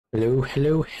Hello,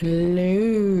 hello,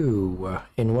 hello,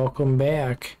 and welcome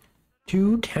back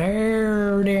to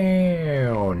Teardown.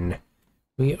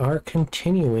 We are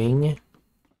continuing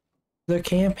the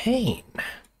campaign.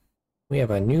 We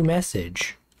have a new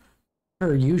message,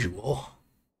 per usual.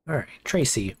 Alright,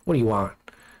 Tracy, what do you want?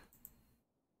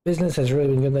 Business has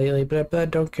really been good lately,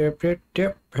 but don't care.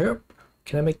 Can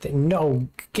I make the... No,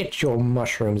 get your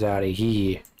mushrooms out of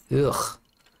here. Ugh.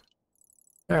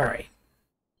 Alright.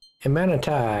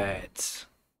 Ammanitides.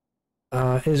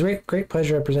 It is a great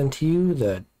pleasure to present to you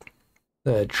the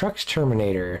Truck's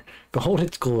Terminator. Behold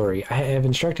its glory. I have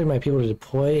instructed my people to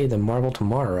deploy the Marvel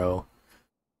tomorrow.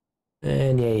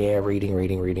 And yeah,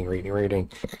 reading.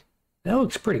 That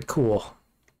looks pretty cool.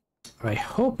 I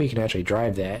hope we can actually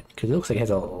drive that, because it looks like it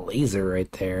has a laser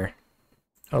right there.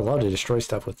 I'd love to destroy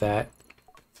stuff with that.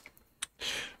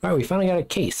 Alright, we finally got a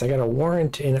case. I got a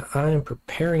warrant, and I'm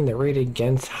preparing the raid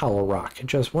against Hollow Rock.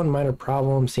 Just one minor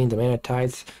problem. Seems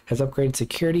Ammanitides has upgraded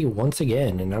security once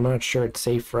again, and I'm not sure it's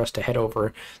safe for us to head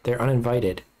over. They're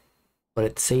uninvited. But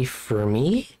it's safe for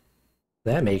me?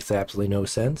 That makes absolutely no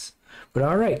sense. But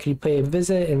alright, could you pay a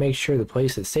visit and make sure the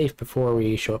place is safe before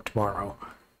we show up tomorrow?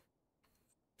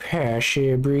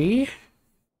 Passably.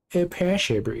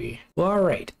 Well,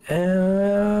 alright.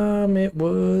 It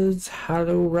was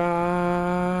Hollow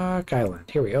Rock Island.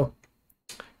 Here we go.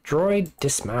 Droid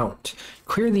dismount.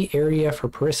 Clear the area for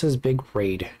Parissa's big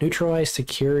raid. Neutralize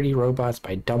security robots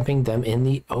by dumping them in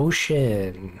the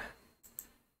ocean.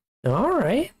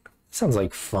 Alright. Sounds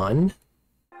like fun.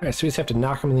 Alright, so we just have to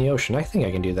knock them in the ocean. I think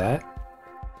I can do that.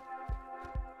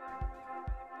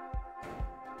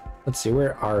 Let's see,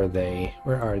 where are they?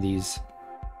 Where are these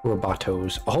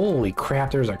robotos? Holy crap,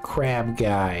 there's a crab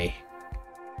guy.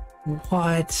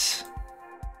 What?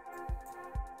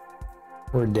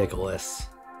 Ridiculous.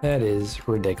 That is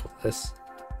ridiculous.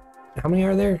 How many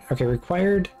are there? Okay,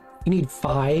 required. You need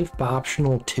 5, but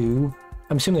optional 2.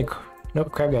 I'm assuming the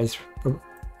nope, crab guys.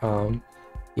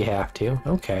 You have to.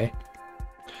 Okay.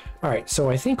 All right. So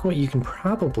I think what you can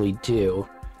probably do.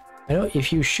 I know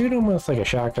if you shoot them with like a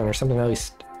shotgun or something at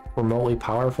least remotely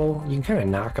powerful, you can kind of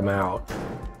knock them out.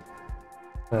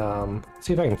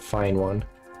 See if I can find one.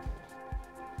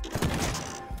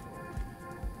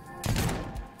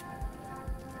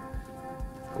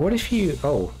 What if you...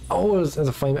 Oh, it was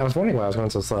a flame... I was wondering why I was going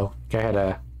so slow. I had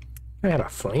a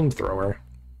flamethrower.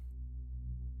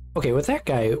 Okay, with that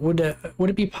guy, would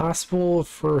it be possible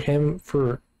for him,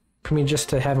 for me just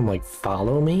to have him, like,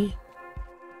 follow me?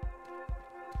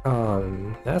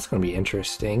 That's gonna be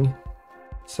interesting.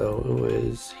 So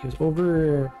he was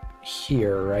over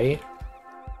here, right?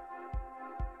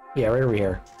 Yeah, right over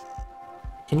here.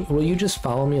 Will you just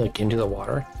follow me, like, into the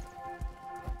water?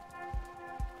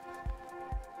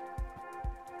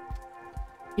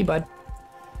 Hey, bud.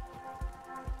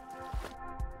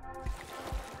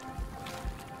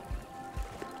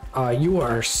 You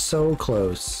are so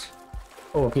close.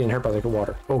 Oh, I'm getting hurt by the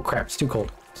water. Oh, crap, it's too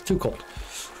cold. It's too cold.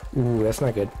 Ooh, that's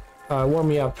not good. Warm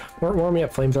me up. Warm me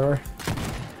up, flamethrower.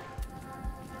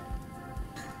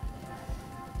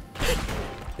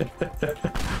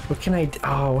 What can I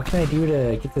do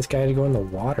to get this guy to go in the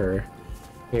water?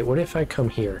 Wait, what if I come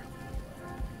here?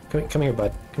 Come here,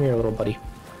 bud. Come here, little buddy.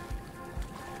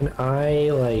 Can I,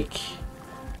 like...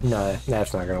 No,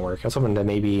 that's not gonna work. I was hoping to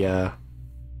maybe,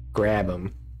 grab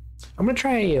him. I'm gonna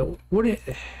try...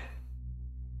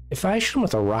 If I shoot him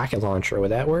with a rocket launcher,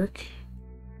 would that work?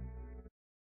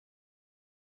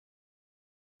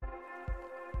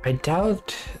 I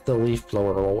doubt the leaf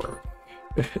blower will work.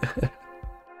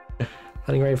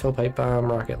 Hunting rifle, pipe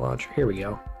bomb, rocket launcher. Here we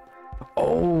go.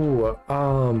 Oh,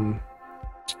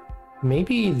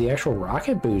 maybe the actual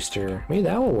rocket booster. Maybe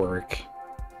that will work.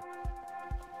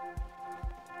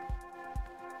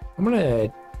 I'm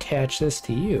gonna attach this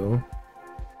to you.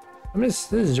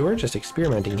 We're just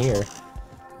experimenting here.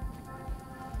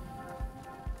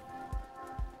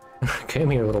 Come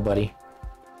here, little buddy.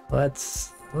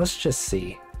 Let's just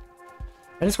see.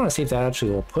 I just want to see if that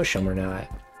actually will push him or not.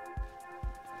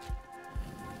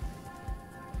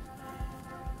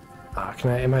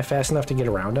 Am I fast enough to get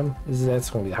around him? That's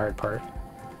going to be the hard part.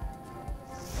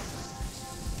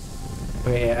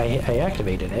 Okay, I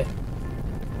activated it.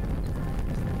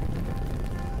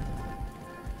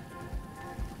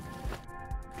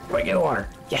 Oh, I get the water.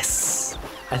 Yes!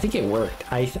 I think it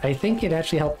worked. I think it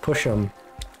actually helped push him.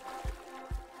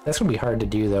 That's going to be hard to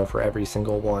do, though, for every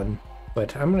single one.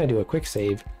 But I'm going to do a quick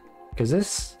save, because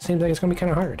this seems like it's going to be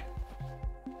kind of hard.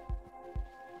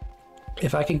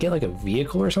 If I could get like a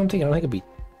vehicle or something, I don't think it'd be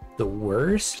the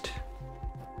worst,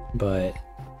 but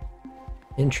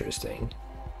interesting.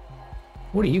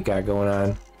 What do you got going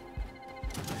on?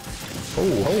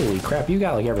 Oh, holy crap, you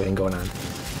got like everything going on.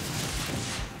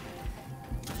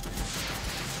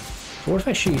 So what if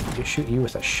I shoot you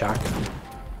with a shotgun?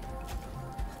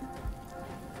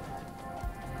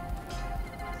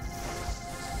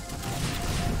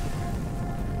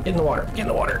 Get in the water, get in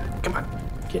the water. Come on,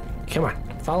 come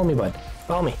on. Follow me, bud.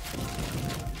 Follow me.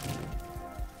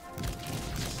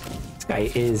 This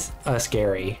guy is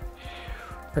scary.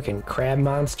 Freaking crab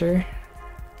monster.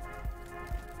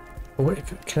 What,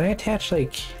 can I attach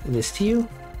like this to you?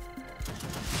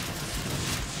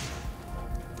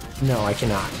 No, I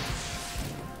cannot.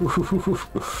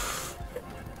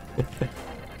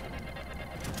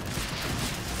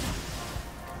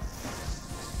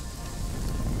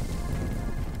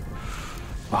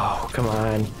 Oh, come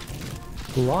on.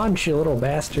 Launch, you little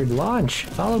bastard. Launch.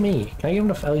 Follow me. Can I get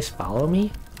him to at least follow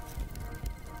me?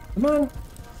 Come on.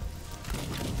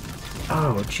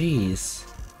 Oh, jeez.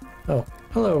 Oh,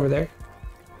 hello over there.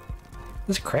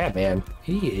 This crab man,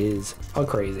 he is all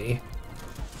crazy.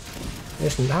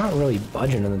 It's not really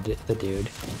budging on the dude.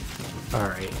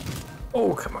 Alright.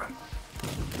 Oh, come on.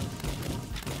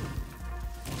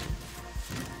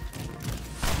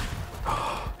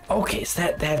 Okay,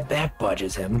 so that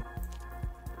budges him.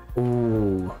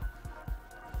 Ooh.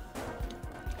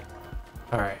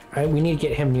 Alright, we need to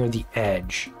get him near the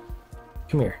edge.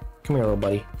 Come here, little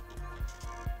buddy.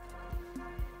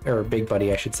 Or big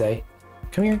buddy, I should say.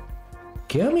 Come here.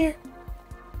 Come here.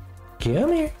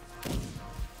 Come here.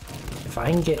 If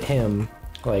I can get him,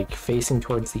 like, facing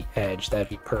towards the edge, that'd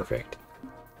be perfect.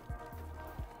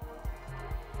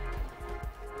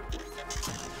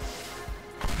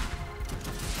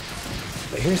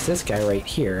 But here's this guy right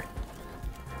here.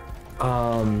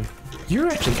 You're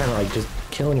actually kind of like just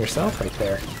killing yourself right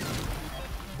there.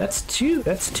 That's two.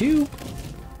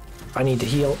 I need to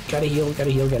heal. Gotta heal. Gotta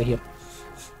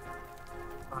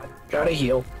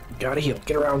heal.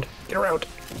 Get around.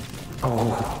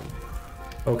 Oh.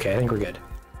 Okay, I think we're good.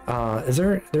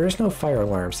 There is no fire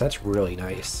alarms. That's really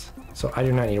nice. So I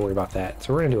do not need to worry about that.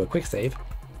 So we're gonna do a quick save.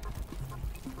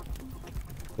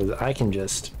 I can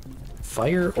just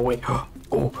fire. Oh wait.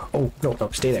 Oh no,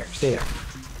 stay there.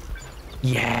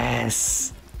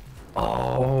 Yes.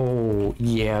 Oh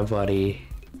yeah, buddy.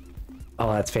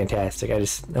 Oh, that's fantastic. I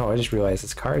just realized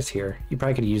this car's here. You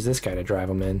probably could use this guy to drive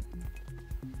him in.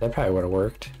 That probably would have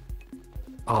worked.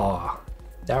 Oh,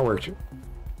 that worked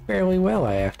fairly well,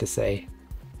 I have to say.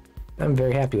 I'm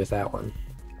very happy with that one.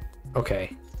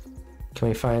 Okay. Can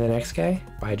we find the next guy?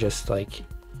 By just like...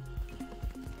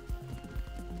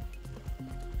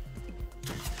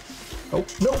 Oh,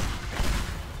 no!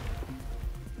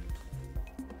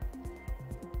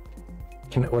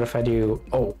 What if I do...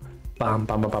 Oh, bomb.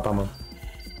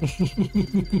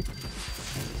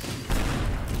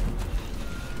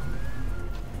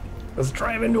 Let's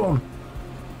drive into him.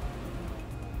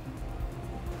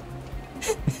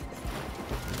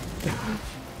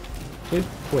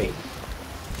 Wait.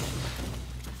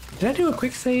 Did I do a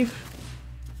quick save?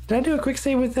 Did I do a quick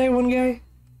save with that one guy?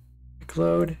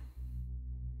 Load.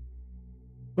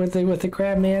 With the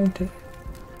crab man?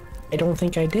 I don't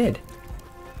think I did.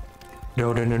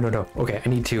 No. Okay, I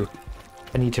need to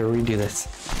redo this.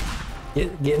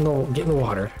 Get in the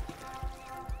water.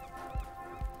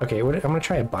 Okay, I'm gonna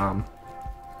try a bomb.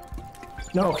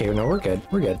 No, okay, no, we're good.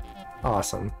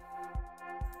 Awesome.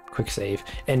 Quick save.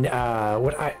 And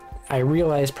what I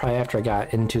realized probably after I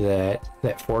got into that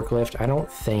forklift, I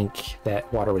don't think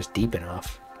that water was deep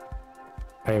enough.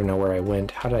 I don't even know where I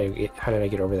went. How did I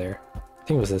get over there? I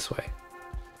think it was this way.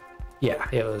 Yeah,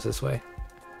 it was this way.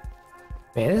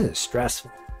 Man, this is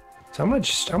stressful. So I'm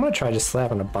gonna try just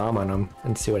slapping a bomb on him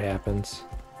and see what happens.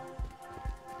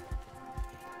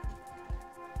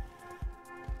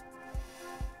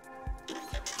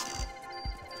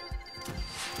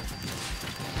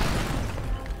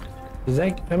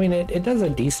 I mean, it does a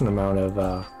decent amount of,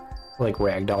 like,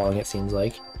 ragdolling, it seems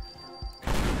like.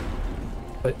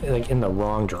 But, like, in the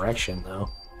wrong direction, though.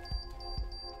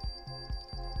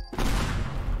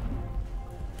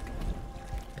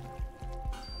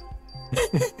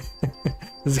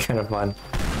 This is kind of fun.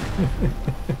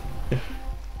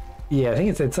 Yeah, I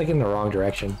think it's like in the wrong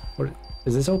direction. What,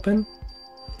 is this open?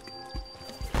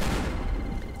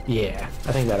 Yeah,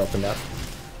 I think that opened up.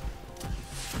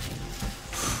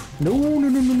 No.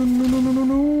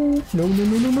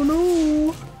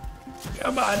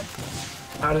 Come on.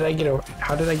 How did I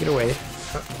get away?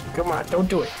 Come on, don't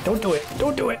do it.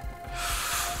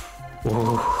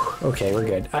 Whoa. Okay, we're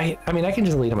good. I mean, I can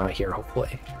just lead him out here,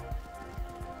 hopefully.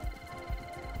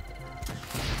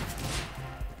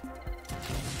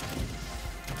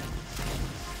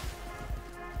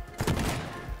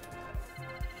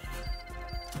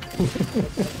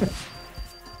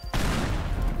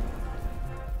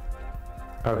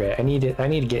 Okay, I need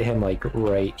to get him like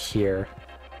right here.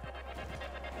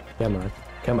 Come on,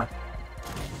 come on.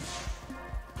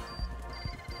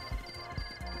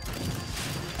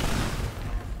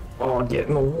 Oh, get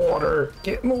in the water!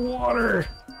 Get in the water!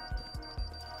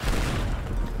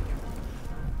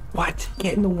 What?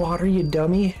 Get in the water, you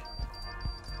dummy!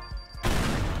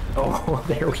 Oh,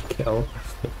 there we go.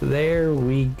 There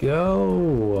we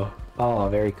go. Oh,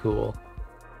 very cool.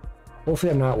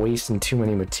 Hopefully I'm not wasting too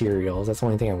many materials. That's the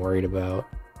only thing I'm worried about.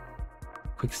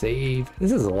 Quick save.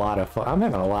 This is a lot of fun. I'm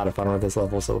having a lot of fun with this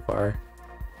level so far.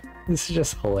 This is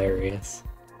just hilarious.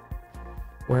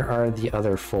 Where are the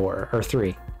other 4? Or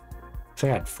 3? So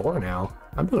I got 4 now.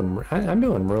 I'm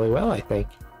doing really well, I think.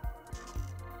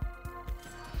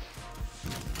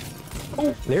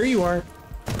 Oh, there you are.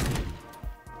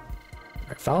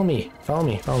 Alright, follow me. Follow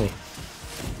me. Follow me.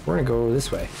 We're gonna go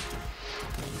this way.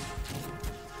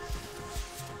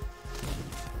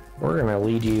 We're gonna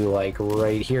lead you like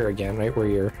right here again, right where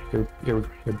your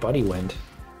buddy went.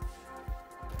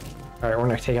 Alright, we're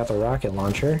gonna take out the rocket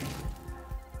launcher.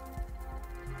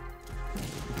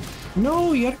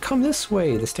 No, you gotta come this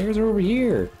way. The stairs are over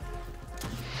here.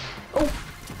 Oh!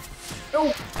 No!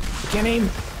 I can't aim!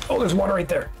 Oh, there's water right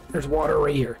there. There's water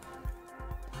right here.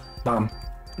 Bomb.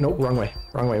 Nope, wrong way.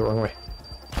 Wrong way, wrong way.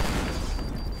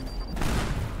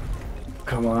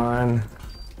 Come on.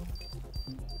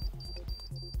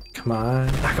 Come on.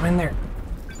 Knock him in there.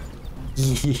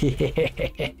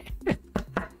 Yeah!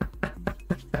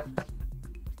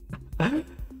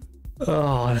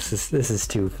 Oh, this is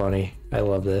too funny. I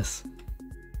love this.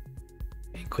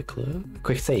 Okay, quick load.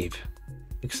 Quick save.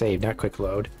 Quick save, not quick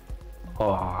load.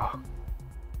 Oh.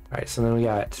 Alright, so then we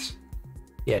got...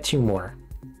 Yeah, 2 more.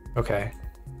 Okay.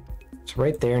 So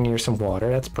right there near some water,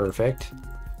 that's perfect.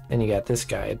 Then you got this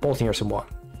guy, both near some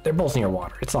water. They're both near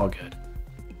water, it's all good.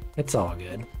 It's all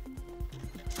good.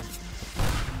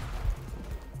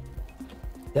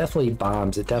 Definitely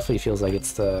bombs, it definitely feels like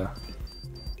it's the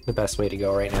best way to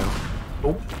go right now.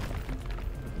 Oh.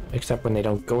 Except when they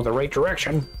don't go the right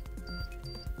direction.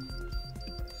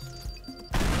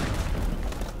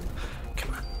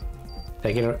 Come on. Did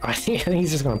I get it? I think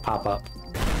he's just gonna pop up.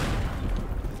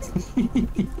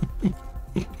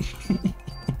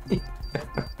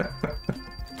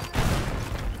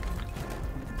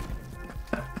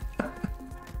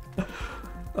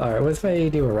 Alright, what if I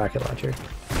do a rocket launcher?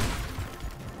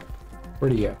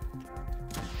 Where'd he go?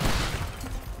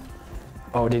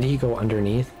 Oh, did he go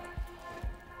underneath?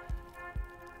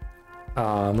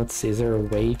 Let's see, is there a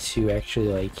way to actually,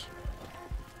 like...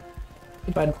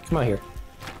 Hey, bud, come out here.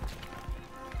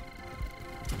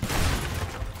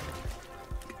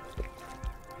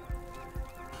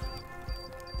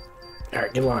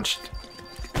 Alright, get launched.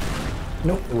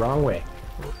 Nope, wrong way.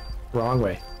 Wrong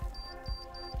way.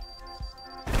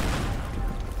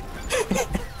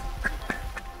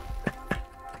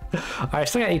 I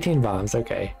still got 18 bombs,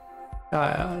 okay.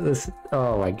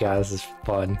 Oh my god, this is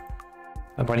fun.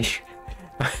 My buddy...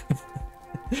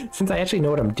 Since I actually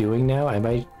know what I'm doing now, I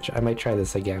might try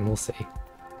this again, we'll see.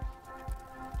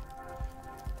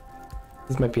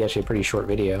 This might be actually a pretty short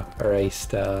video, or at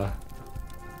least, a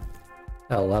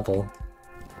level.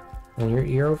 And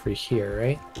you're over here,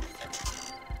 right?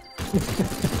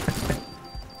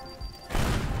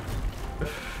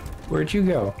 Where'd you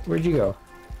go? Where'd you go?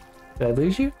 Did I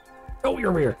lose you? Oh,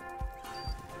 you're over here.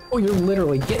 Oh, you're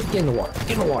literally get in the water.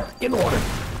 Get in the water. Get in the water.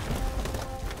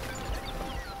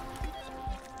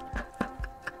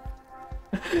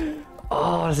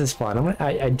 Oh, this is fun.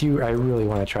 I really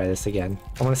want to try this again.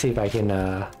 I want to see if I can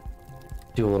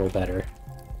do a little better.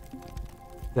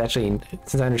 Actually,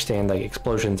 since I understand like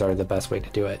explosions are the best way to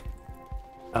do it.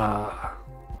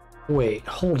 Wait,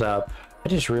 hold up. I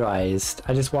just realized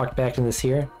I just walked back in this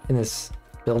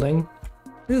building.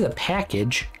 This is a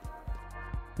package.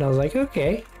 And I was like,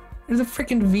 okay, there's a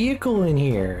freaking vehicle in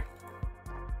here.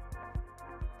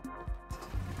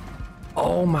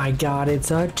 Oh my god,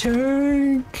 it's a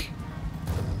tank!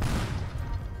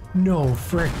 No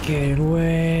freaking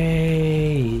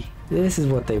way! This is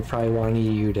what they probably wanted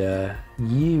you to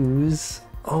use.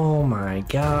 Oh my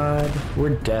god.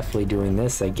 We're definitely doing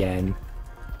this again.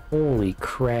 Holy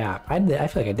crap. I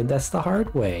feel like I did this the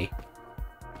hard way.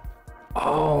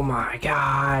 Oh my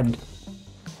god.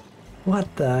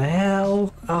 What the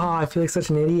hell? Oh, I feel like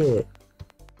such an idiot.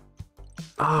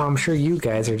 Oh, I'm sure you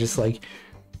guys are just like,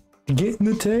 get in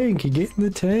the tank, get in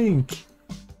the tank.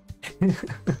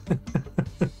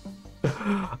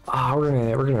 Oh, we're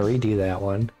gonna redo that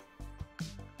one.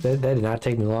 That did not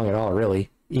take me long at all, really,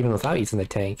 even without using the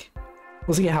tank.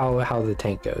 We'll see how the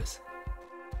tank goes.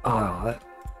 Oh,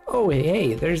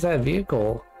 hey, there's that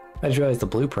vehicle. I just realized the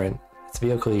blueprint. It's the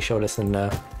vehicle he showed us in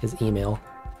his email.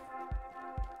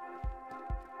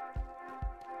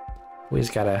 We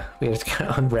just gotta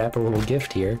unwrap a little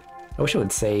gift here. I wish it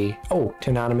would say, oh, to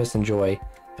Anonymous, enjoy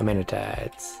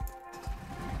Amenitats.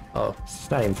 Oh, it's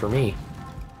not even for me.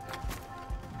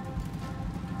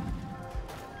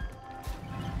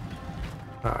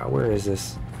 Where is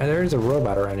this? There is a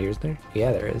robot around here, isn't there?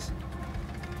 Yeah, there is.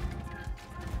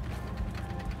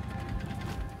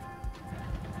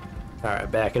 Alright,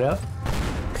 back it up.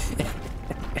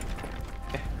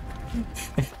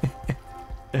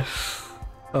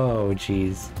 Oh,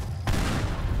 jeez.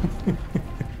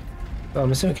 Well,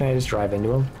 I'm assuming, can I just drive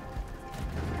into him?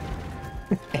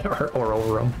 or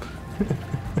over him?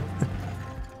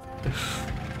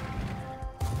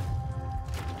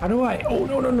 How do I? Oh,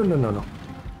 no.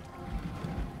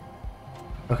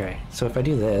 Okay, so if I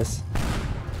do this,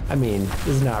 I mean, this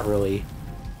is not really...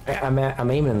 I'm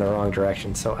aiming in the wrong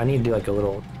direction, so I need to do like a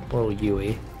little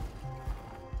UE.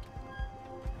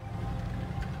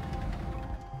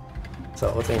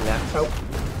 So let's aim that. Oh!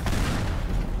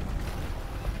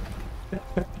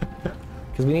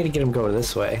 Because we need to get him go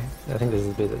this way. I think this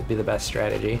would be the best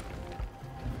strategy.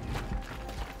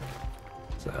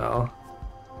 So...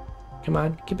 Come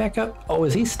on, get back up. Oh,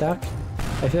 is he stuck?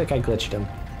 I feel like I glitched him.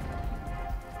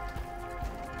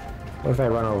 What if I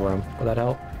run over him? Will that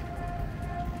help?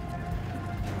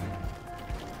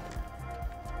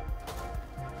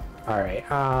 Alright,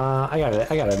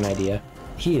 I got an idea.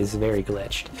 He is very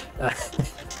glitched.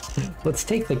 Let's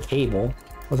take the cable.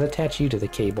 Let's attach you to the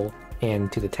cable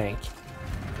and to the tank.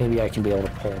 Maybe I can be able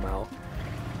to pull him out.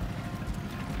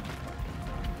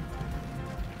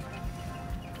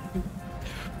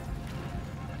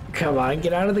 Come on,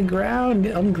 get out of the ground!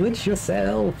 Unglitch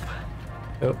yourself!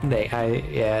 Oh,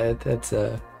 yeah, that's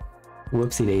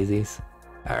whoopsie daisies.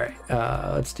 Alright,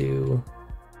 let's do...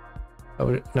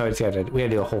 Oh, no, we gotta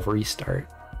do a whole restart.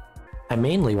 I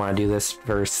mainly want to do this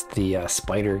versus the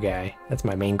spider guy. That's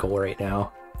my main goal right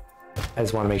now. I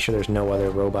just want to make sure there's no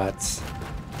other robots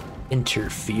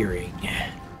interfering.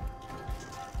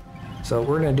 So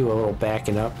we're gonna do a little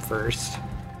backing up first.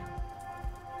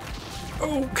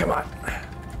 Oh, come on.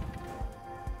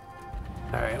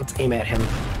 Alright, let's aim at him.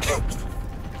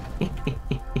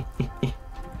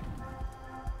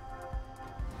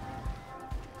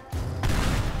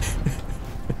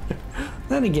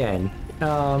 Then again,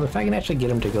 if I can actually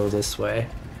get him to go this way,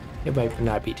 it might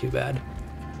not be too bad.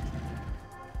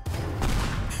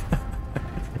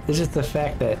 It's just the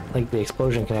fact that like the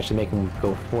explosion can actually make him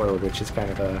go forward, which is kind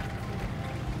of a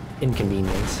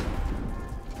inconvenience.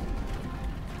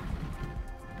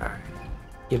 Alright.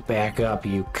 Get back up,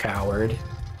 you coward.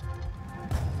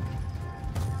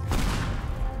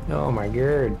 Oh my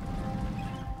god.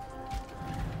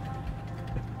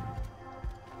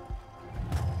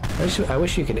 I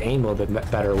wish you could aim a little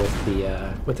bit better with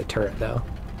the turret though.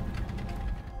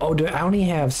 Oh, I only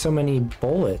have so many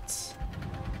bullets.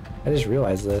 I just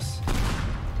realized this.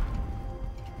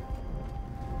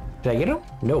 Did I get him?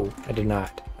 No, I did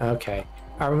not. Okay.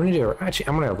 Alright, I'm gonna do. Actually,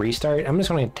 I'm gonna restart. I'm just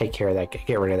gonna take care of that guy.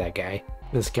 Get rid of that guy.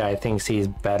 This guy thinks he's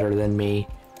better than me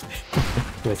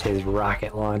with his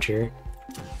rocket launcher.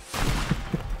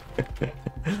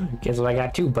 Guess what I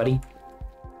got too, buddy?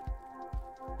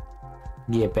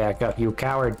 Get back up, you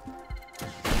coward.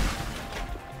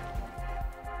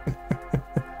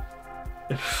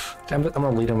 I'm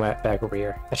gonna lead him back over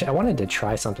here. Actually, I wanted to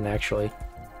try something, actually.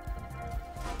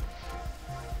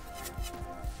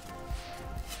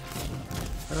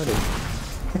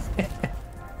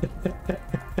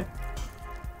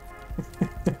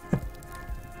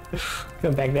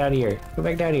 Come back down here. Go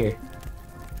back down here.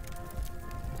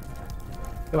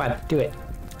 Come on, do it.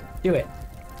 Do it.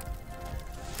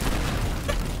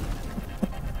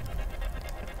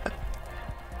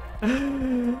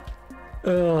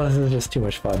 Oh, this is just too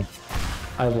much fun.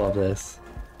 I love this.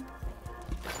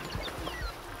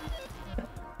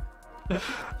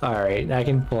 Alright, I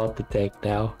can pull up the tank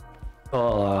now.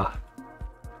 Oh,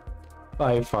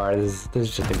 by far, this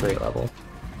is just a great level.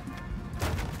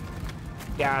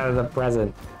 Get out of the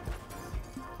present.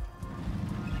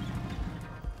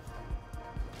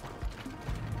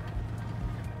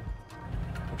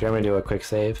 Okay, I'm gonna do a quick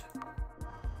save.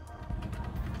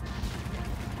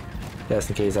 Just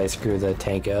in case I screw the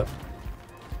tank up.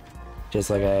 Just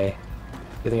like I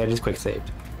think I just quick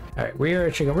saved. Alright, we're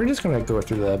just gonna go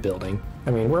through the building.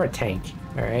 I mean, we're a tank,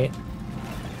 alright?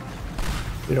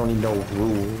 We don't need no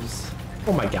rules.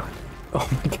 Oh my god. Oh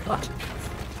my god.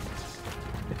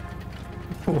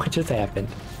 What just happened?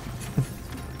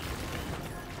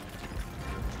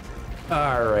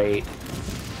 Alright.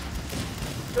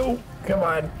 Oh, come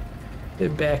on.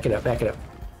 Back it up, back it up.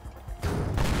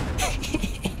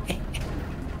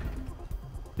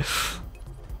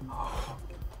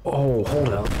 Oh, hold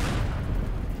up.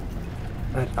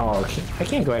 Oh, I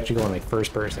can't actually go in like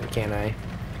first person, can I?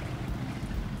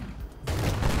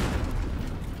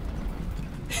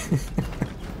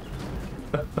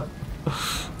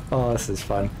 Oh, this is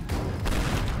fun.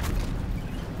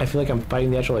 I feel like I'm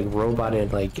fighting the actual like robot in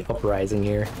like Uprising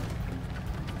here.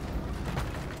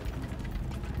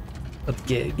 Let's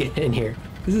get in here.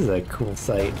 This is a cool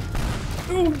sight.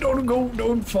 Oh,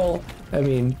 don't fall. I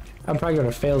mean, I'm probably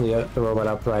gonna fail the robot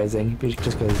Uprising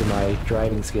just because of my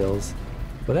driving skills,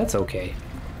 but that's okay.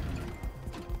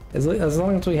 As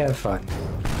long as we have fun.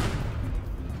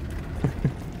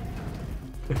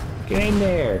 Get in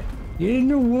there. Get in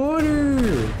the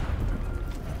water.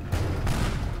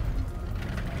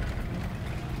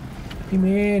 Hey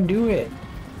man, do it.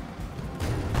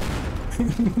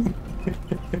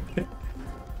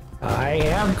 I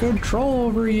have control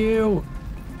over you.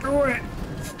 Do it.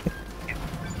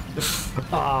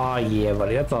 Aw, yeah,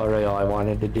 buddy. That's really all I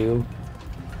wanted to do.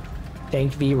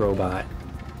 Tank v robot.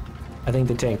 I think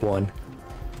the tank won.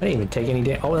 I didn't even take any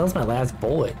damage. Oh, that was my last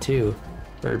bullet too.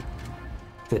 Or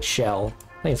the shell.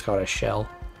 I think it's called a shell.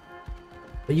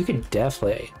 But you could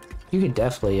definitely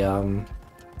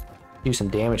do some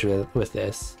damage with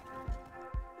this.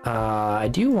 I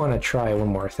do want to try one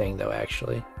more thing though.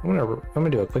 Actually, I'm gonna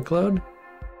do a quick load.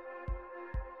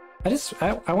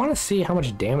 I want to see how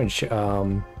much damage.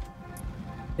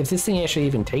 If this thing actually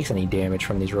even takes any damage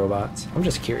from these robots. I'm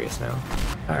just curious now.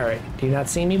 All right, do you not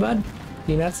see me, bud?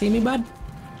 Do you not see me, bud?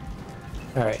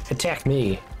 All right, attack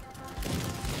me.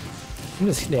 I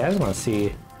just want to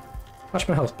see. Watch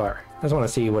my health bar. I just want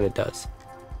to see what it does.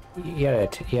 You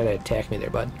gotta attack me there,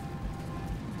 bud.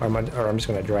 Or I'm just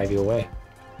gonna drive you away.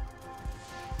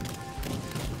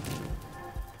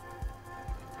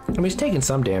 I mean, he's taking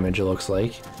some damage, it looks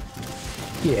like.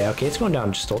 Yeah, okay, it's going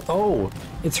down just a... Oh!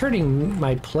 It's hurting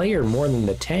my player more than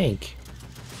the tank.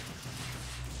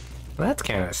 Well, that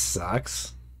kind of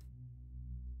sucks.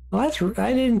 Well,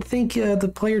 I didn't think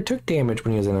the player took damage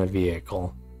when he was in a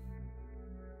vehicle.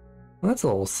 Well, that's a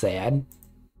little sad.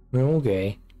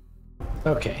 Okay.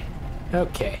 Okay.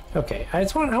 Okay. Okay. I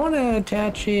want to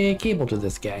attach a cable to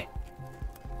this guy.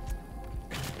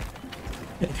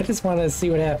 I just want to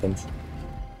see what happens.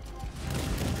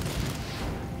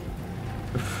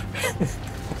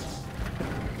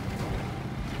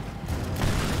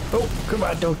 Oh, come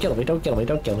on, don't kill me, don't kill me,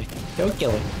 don't kill me, don't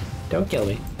kill me, don't kill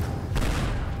me.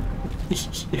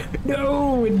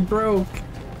 No, it broke.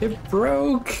 It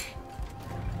broke.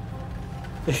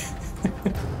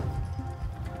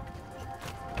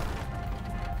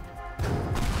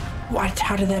 What?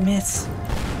 How did that miss?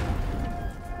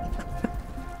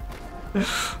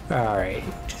 All right,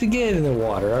 just get in the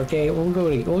water, okay? We'll go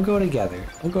together.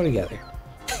 We'll go together.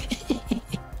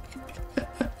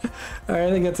 All right,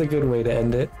 I think that's a good way to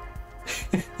end it.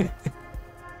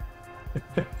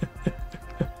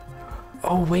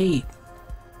 Oh wait,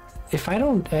 if I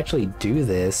don't actually do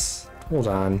this, hold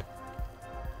on.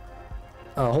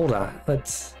 Oh, hold on.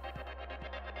 Let's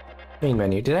main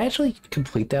menu. Did I actually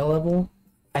complete that level?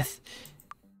 I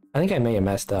think I may have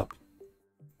messed up.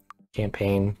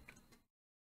 Campaign.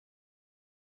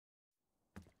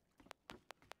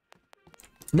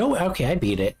 No, okay, I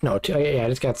beat it. No, yeah, I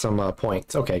just got some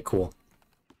points. Okay, cool.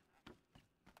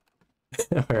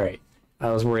 Alright.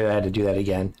 I was worried I had to do that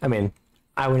again. I mean,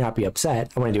 I would not be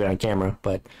upset. I want to do it on camera,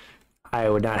 but I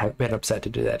would not have been upset to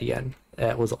do that again.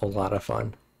 That was a lot of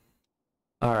fun.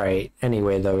 Alright,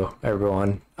 anyway though,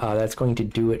 everyone, that's going to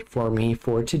do it for me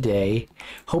for today.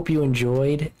 Hope you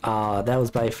enjoyed. That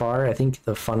was by far, I think,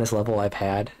 the funnest level I've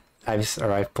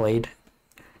played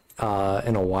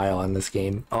in a while on this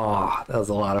game. Oh, that was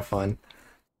a lot of fun.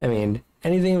 I mean,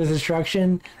 anything with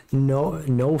destruction,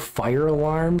 no fire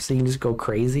alarms, so you can just go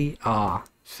crazy. Ah,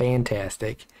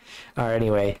 fantastic. Alright,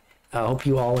 anyway, I hope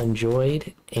you all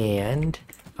enjoyed, and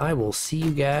I will see you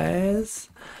guys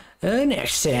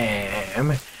next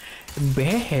time.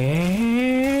 Bye.